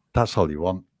that's all you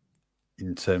want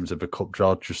in terms of a cup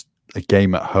draw. Just a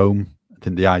game at home. I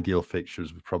think the ideal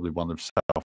fixtures was probably one of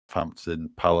Southampton,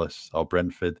 Palace, or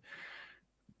Brentford.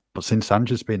 But since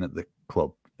Andrew's been at the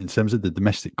club, in terms of the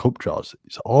domestic cup draws,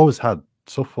 it's always had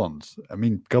tough ones. I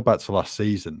mean, go back to last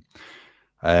season.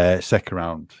 Second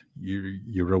round,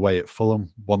 you're away at Fulham,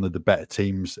 one of the better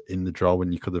teams in the draw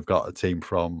when you could have got a team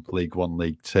from League One,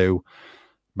 League Two.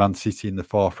 Man City in the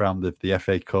fourth round of the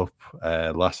FA Cup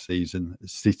last season.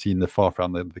 City in the fourth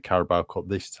round of the Carabao Cup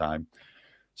this time.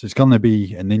 So it's going to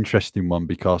be an interesting one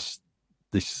because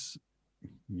this,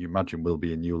 you imagine, will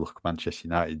be a new look Manchester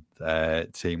United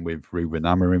team with Ruben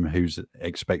Amorim, who's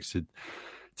expected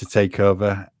to take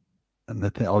over. And I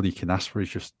think all you can ask for is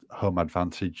just home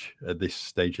advantage at this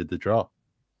stage of the draw.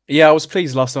 Yeah, I was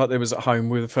pleased last night. They was at home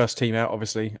with the first team out,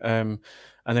 obviously.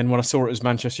 And then when I saw it as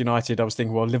Manchester United, I was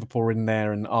thinking, well, Liverpool are in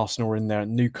there and Arsenal are in there,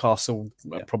 and Newcastle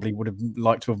probably would have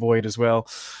liked to avoid as well.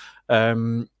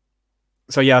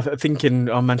 So yeah, thinking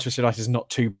Manchester United is not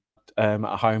too at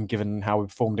home, given how we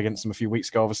performed against them a few weeks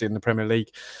ago, obviously in the Premier League.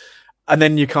 And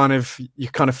then you kind of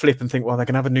flip and think, well, they're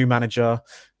going to have a new manager.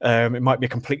 It might be a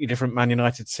completely different Man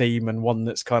United team and one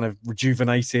that's kind of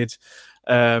rejuvenated.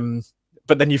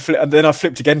 But then I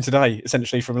flipped again today,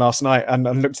 essentially from last night, and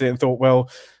looked at it and thought, well,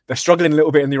 they're struggling a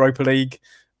little bit in the Europa League.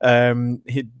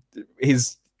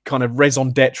 His kind of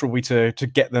raison d'etre will be to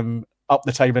get them up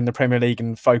the table in the Premier League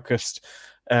and focused.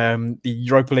 The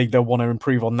Europa League, they'll want to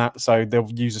improve on that, so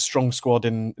they'll use a strong squad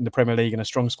in the Premier League and a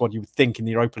strong squad, you would think, in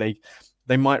the Europa League.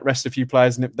 They might rest a few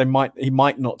players, and he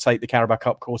might not take the Carabao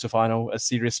Cup quarterfinal as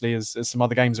seriously as some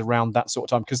other games around that sort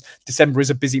of time, because December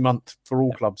is a busy month for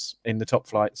all clubs in the top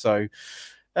flight. So,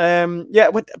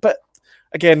 but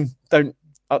again,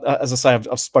 as I say,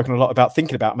 I've spoken a lot about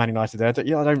thinking about Man United there. I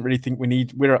don't really think we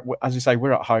need. As you say,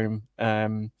 we're at home.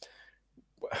 I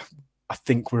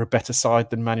think we're a better side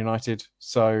than Man United.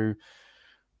 So,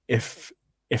 if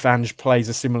Ange plays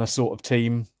a similar sort of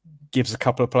team, gives a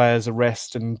couple of players a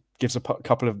rest and gives a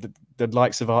couple of the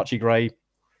likes of Archie Gray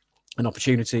an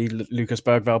opportunity, Lucas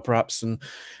Bergvall perhaps, and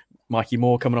Micky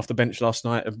Moore coming off the bench last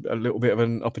night, a little bit of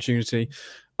an opportunity.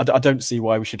 I don't see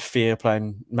why we should fear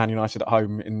playing Man United at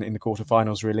home in the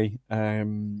quarterfinals, really.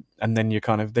 And then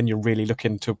you're really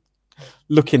looking to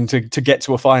get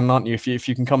to a final, aren't you? If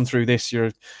you can come through this,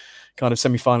 you're kind of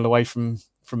semi-final away from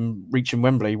reaching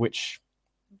Wembley, which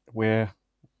we're,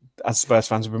 as Spurs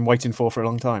fans, have been waiting for a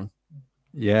long time.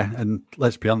 Yeah, and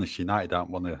let's be honest, United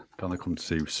aren't going to come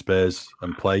to Spurs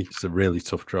and play. It's a really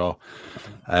tough draw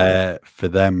for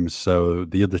them. So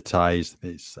the other ties,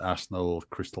 it's Arsenal,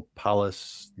 Crystal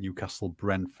Palace, Newcastle,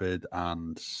 Brentford,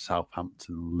 and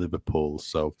Southampton, Liverpool.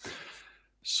 So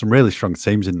some really strong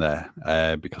teams in there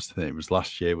because I think it was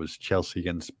last year was Chelsea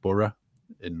against Borough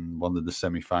in one of the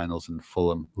semi-finals and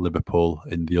Fulham, Liverpool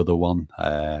in the other one.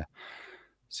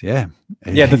 So yeah.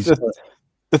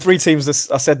 The three teams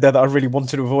I said there that I really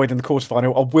wanted to avoid in the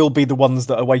quarterfinal will be the ones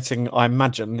that are waiting, I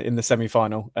imagine, in the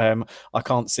semi-final. I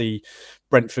can't see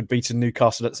Brentford beating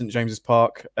Newcastle at St James's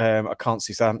Park. I can't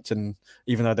see Southampton,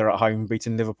 even though they're at home,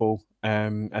 beating Liverpool.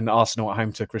 And Arsenal at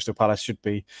home to Crystal Palace should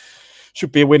be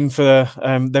a win for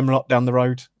them lot down the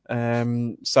road.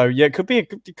 So yeah, it could be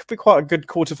quite a good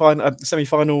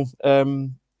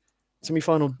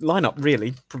semi-final lineup,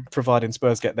 really, providing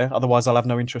Spurs get there. Otherwise, I'll have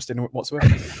no interest in it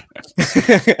whatsoever.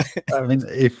 I mean,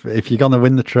 if you're going to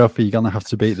win the trophy, you're going to have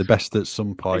to beat the best at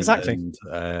some point. Exactly.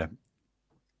 And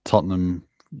Tottenham,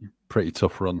 pretty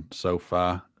tough run so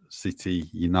far. City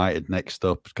United next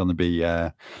up. It's going to be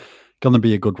a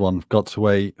good one. Got to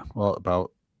wait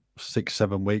about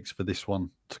 6-7 weeks for this one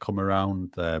to come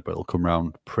around, but it'll come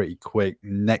around pretty quick.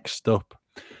 Next up,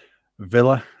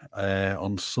 Villa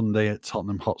on Sunday at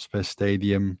Tottenham Hotspur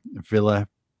Stadium. Villa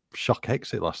shock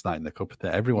exit last night in the cup.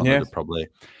 Everyone would have probably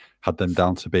had them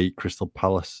down to beat Crystal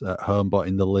Palace at home, but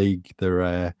in the league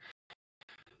they're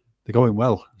going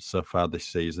well so far this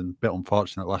season. Bit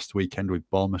unfortunate last weekend with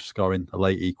Bournemouth scoring a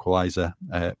late equaliser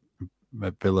at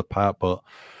Villa Park, but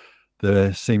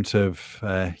they seem to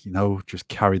have just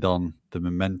carried on the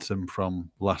momentum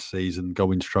from last season,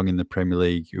 going strong in the Premier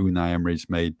League. Unai Emery's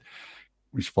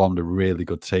formed a really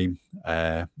good team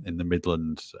in the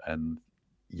Midlands, and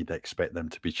you'd expect them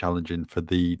to be challenging for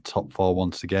the top four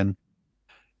once again.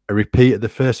 A repeat of the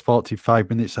first 45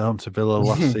 minutes at home to Villa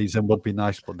last season would be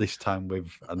nice, but this time with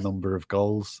a number of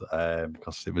goals,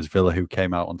 because it was Villa who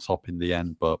came out on top in the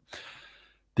end. But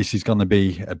this is going to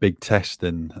be a big test,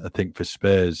 and I think for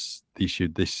Spurs, the issue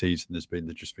this season has been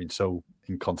they've just been so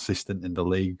inconsistent in the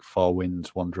league. 4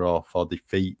 wins, 1 draw, 4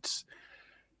 defeats.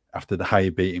 After the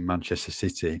high beating Manchester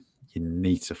City, you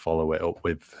need to follow it up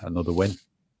with another win.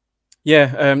 Yeah,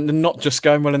 they're not just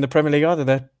going well in the Premier League either.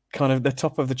 They're kind of the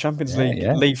top of the Champions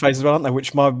League phase as well, aren't they?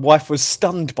 Which my wife was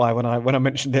stunned by when I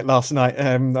mentioned it last night.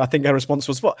 I think her response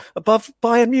was, "What, above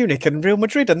Bayern Munich and Real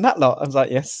Madrid and that lot?" I was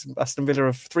like, "Yes, Aston Villa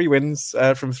have 3 wins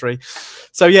from 3."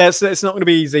 So yeah, it's not going to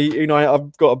be easy. Unai,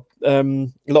 I've got a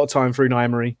lot of time for Unai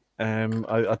Emery.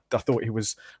 I thought he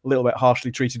was a little bit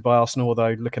harshly treated by Arsenal,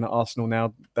 although looking at Arsenal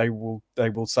now, they will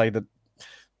say that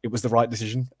it was the right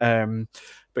decision.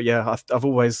 But yeah, I've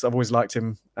always liked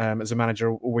him as a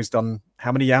manager. Always done.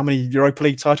 How many Europa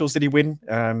League titles did he win?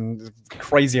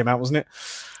 Crazy amount, wasn't it?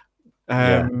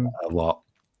 A lot.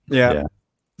 Yeah.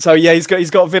 So yeah, he's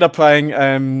got Villa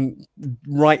playing.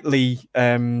 Rightly,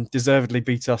 deservedly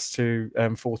beat us to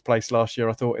 4th place last year,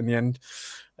 I thought, in the end.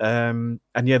 And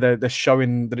yeah, they're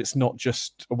showing that it's not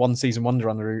just a 1-season wonder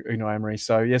under Unai Emery.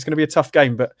 So yeah, it's going to be a tough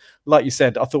game. But like you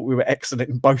said, I thought we were excellent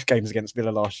in both games against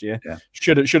Villa last year. Yeah.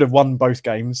 Should have won both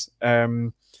games.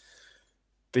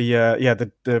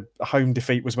 The home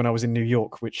defeat was when I was in New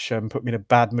York, which put me in a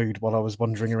bad mood while I was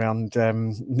wandering around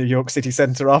New York city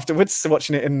centre afterwards,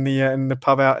 watching it in the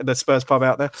pub out, the Spurs pub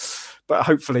out there. But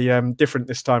hopefully different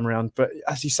this time around. But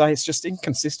as you say, it's just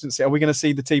inconsistency. Are we going to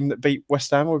see the team that beat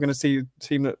West Ham, or are we going to see the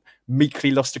team that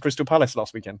meekly lost to Crystal Palace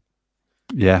last weekend?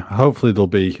 Yeah, hopefully there'll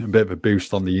be a bit of a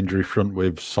boost on the injury front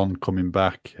with Son coming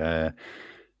back. That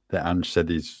Ange said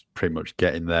he's pretty much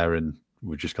getting there, and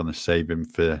we're just going to save him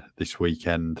for this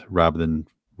weekend rather than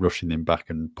rushing him back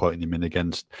and putting him in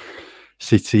against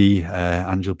City.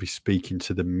 Ange will be speaking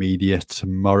to the media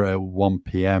tomorrow at 1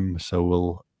 p.m. So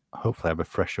we'll hopefully have a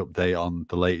fresh update on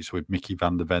the latest with Micky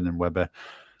van der Ven and whether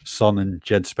Son and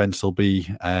Jed Spence will be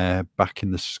back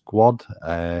in the squad.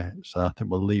 So I think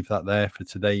we'll leave that there for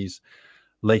today's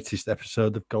latest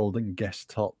episode of Gold Guest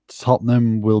Talk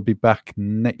Tottenham. We'll be back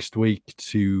next week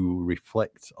to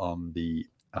reflect on the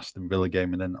Aston Villa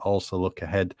game and then also look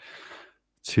ahead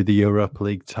to the Europa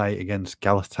League tie against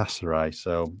Galatasaray.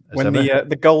 So when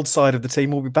the gold side of the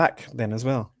team will be back then as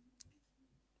well.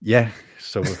 Yeah,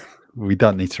 so we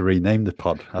don't need to rename the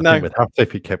pod. I think we'd have to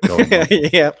if it kept going.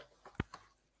 Yeah.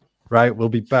 Right, we'll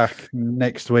be back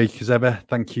next week as ever.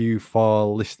 Thank you for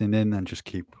listening in, and just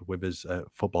keep with us at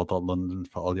Football.London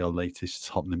for all your latest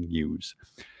Tottenham news.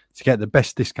 To get the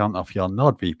best discount off your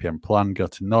NordVPN plan, go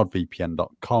to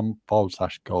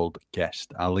nordvpn.com/goldguest.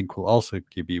 Our link will also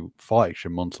give you 4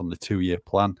 extra months on the 2-year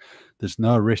plan. There's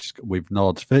no risk with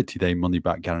Nord's 30-day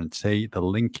money-back guarantee. The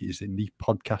link is in the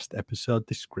podcast episode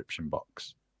description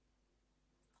box.